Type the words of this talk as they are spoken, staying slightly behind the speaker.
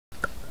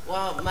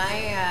Well,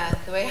 my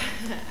the way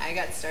I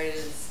got started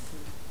is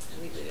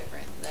completely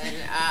different than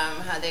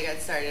how they got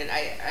started.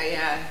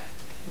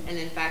 And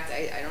in fact,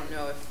 I don't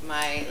know if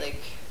my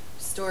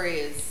story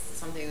is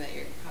something that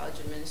your college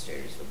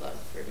administrators would love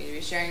for me to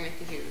be sharing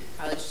with you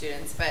college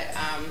students. But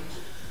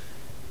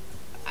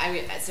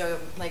so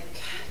like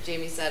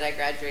Jamie said, I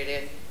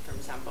graduated from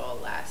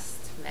Temple last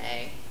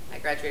May. I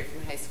graduated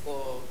from high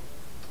school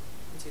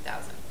in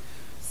 2000.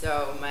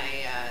 So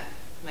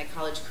my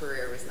college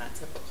career was not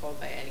typical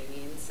by any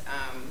means.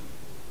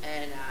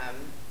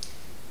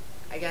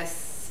 I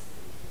guess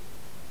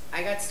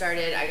I got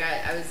started.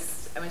 I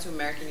went to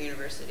American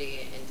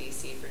University in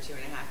DC for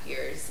 2.5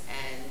 years,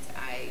 and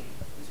I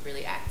was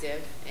really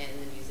active in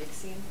the music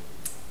scene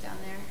down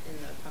there, in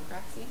the punk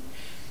rock scene.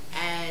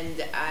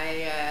 And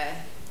I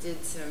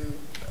did some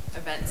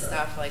event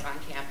stuff like on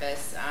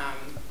campus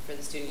for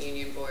the Student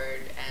Union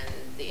Board and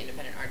the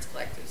Independent Arts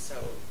Collective, so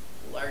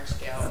large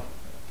scale,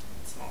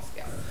 small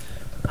scale.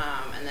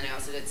 And then I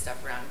also did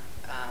stuff around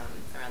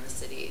the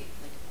city,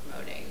 like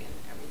promoting and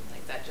everything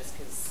like that, just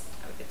because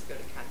I would get to go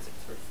to concerts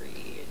for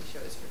free and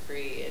shows for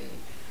free, and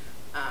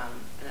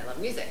I love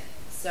music.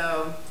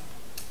 So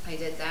I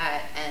did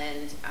that,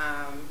 and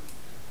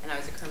I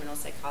was a criminal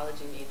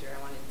psychology major. I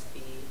wanted to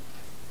be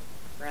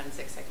a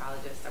forensic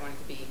psychologist. I wanted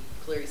to be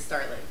Clarice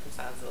Starling from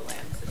Silence of the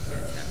Lambs, if you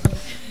guys know what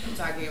I'm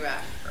talking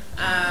about.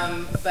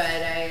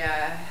 But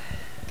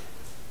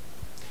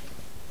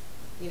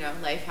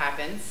life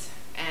happens,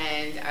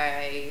 and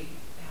I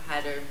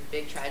had a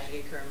big tragedy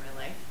occur in my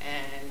life,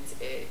 and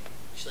it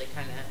actually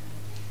kind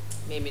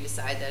of made me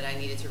decide that I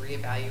needed to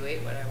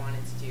reevaluate what I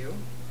wanted to do,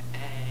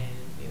 and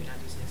maybe not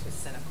do something so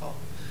cynical.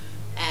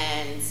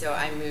 And so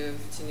I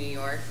moved to New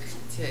York.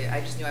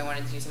 I just knew I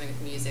wanted to do something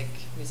with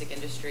music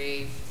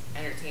industry,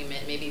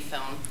 entertainment, maybe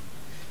film.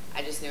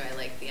 I just knew I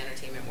liked the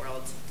entertainment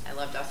world. I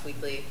loved Us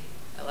Weekly.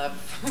 I love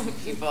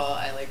people.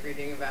 I like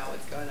reading about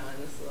what's going on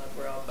in the celeb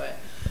world, but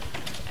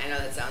I know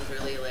that sounds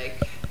really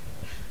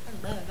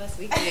I love Us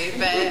Weekly,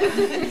 but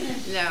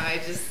no, I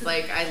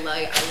like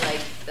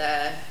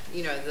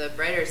the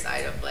brighter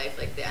side of life,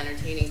 like the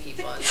entertaining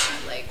people and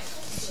like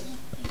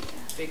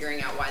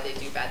figuring out why they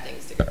do bad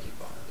things to good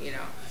people,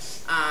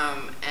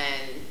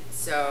 and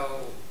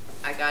so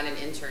I got an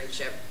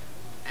internship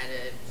at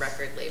a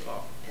record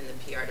label in the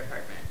PR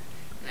department,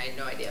 and I had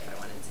no idea if I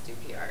wanted to do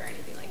PR or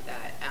anything like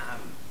that,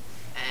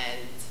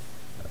 and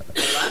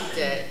I loved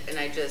it, and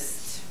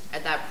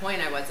at that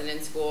point I wasn't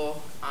in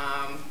school.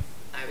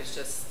 I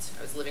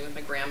was living with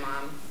my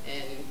grandma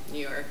in New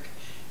York,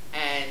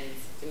 and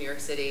in New York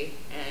City,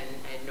 and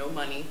I had no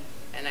money,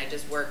 and I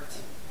just worked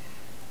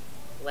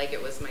like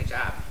it was my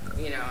job.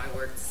 I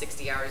worked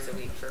 60 hours a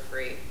week for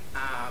free,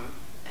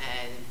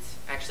 and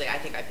actually I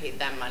think I paid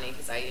them money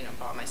because I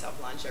bought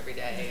myself lunch every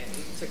day and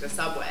took the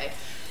subway,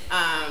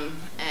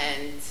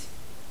 and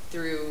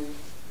through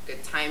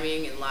good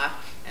timing and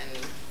luck and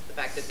the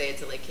fact that they had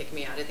to kick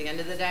me out at the end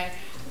of the day,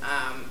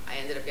 I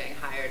ended up getting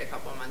hired a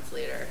couple of months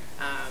later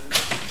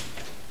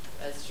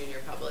as junior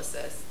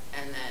publicist,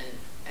 and then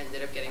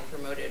ended up getting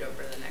promoted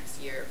over the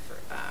next year for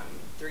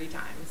 3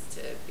 times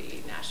to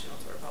be national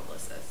tour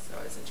publicist. So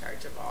I was in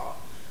charge of all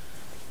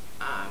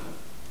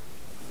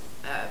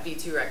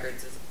V2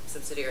 Records is a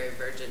subsidiary of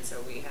Virgin,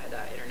 so we had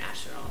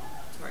international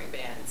touring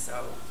bands.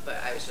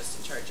 But I was just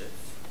in charge of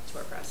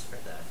tour press for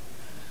the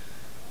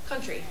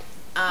country.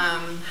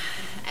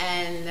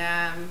 And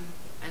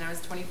I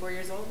was 24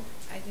 years old,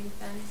 I think,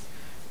 then.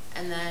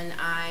 And then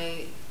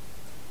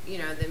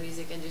the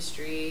music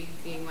industry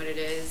being what it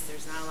is,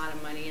 there's not a lot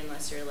of money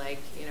unless you're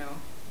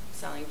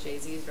selling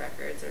Jay-Z's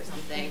records or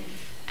something.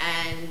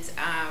 And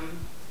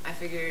I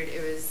figured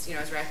it was, I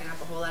was racking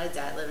up a whole lot of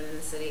debt living in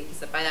the city,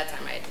 because by that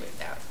time I had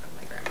moved out of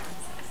my grandma's.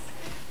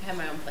 I had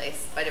my own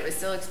place, but it was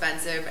still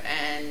expensive,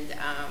 and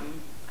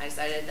I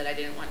decided that I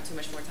didn't want too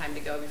much more time to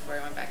go before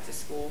I went back to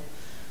school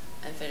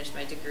and finished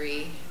my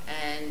degree,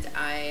 and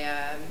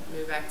I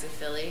moved back to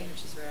Philly,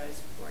 which is where I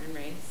was born and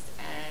raised.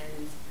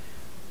 And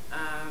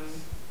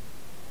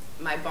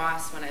my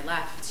boss, when I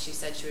left, she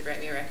said she would write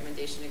me a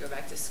recommendation to go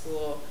back to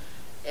school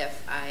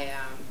if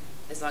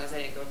as long as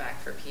I didn't go back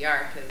for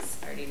PR, because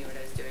I already knew what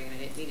I was doing and I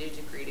didn't need a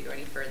degree to go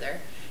any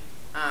further.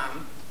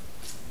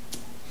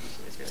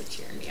 She was really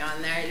cheering me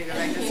on there to go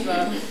back to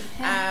school.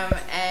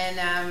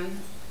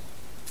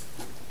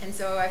 And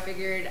so I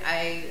figured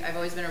I've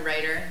always been a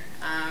writer,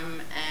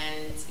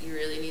 and you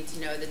really need to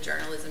know the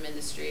journalism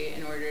industry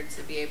in order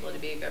to be able to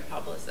be a good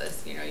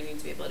publicist. You need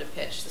to be able to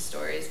pitch the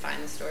stories,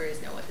 find the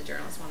stories, know what the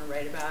journalists want to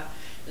write about,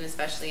 and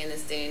especially in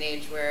this day and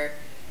age where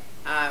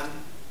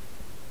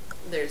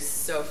there's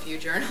so few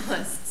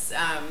journalists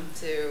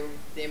to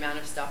the amount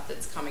of stuff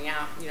that's coming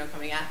out,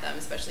 coming at them,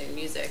 especially in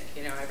music.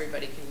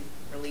 Everybody can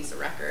release a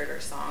record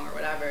or song or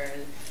whatever,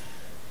 and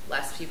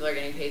less people are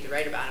getting paid to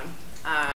write about them.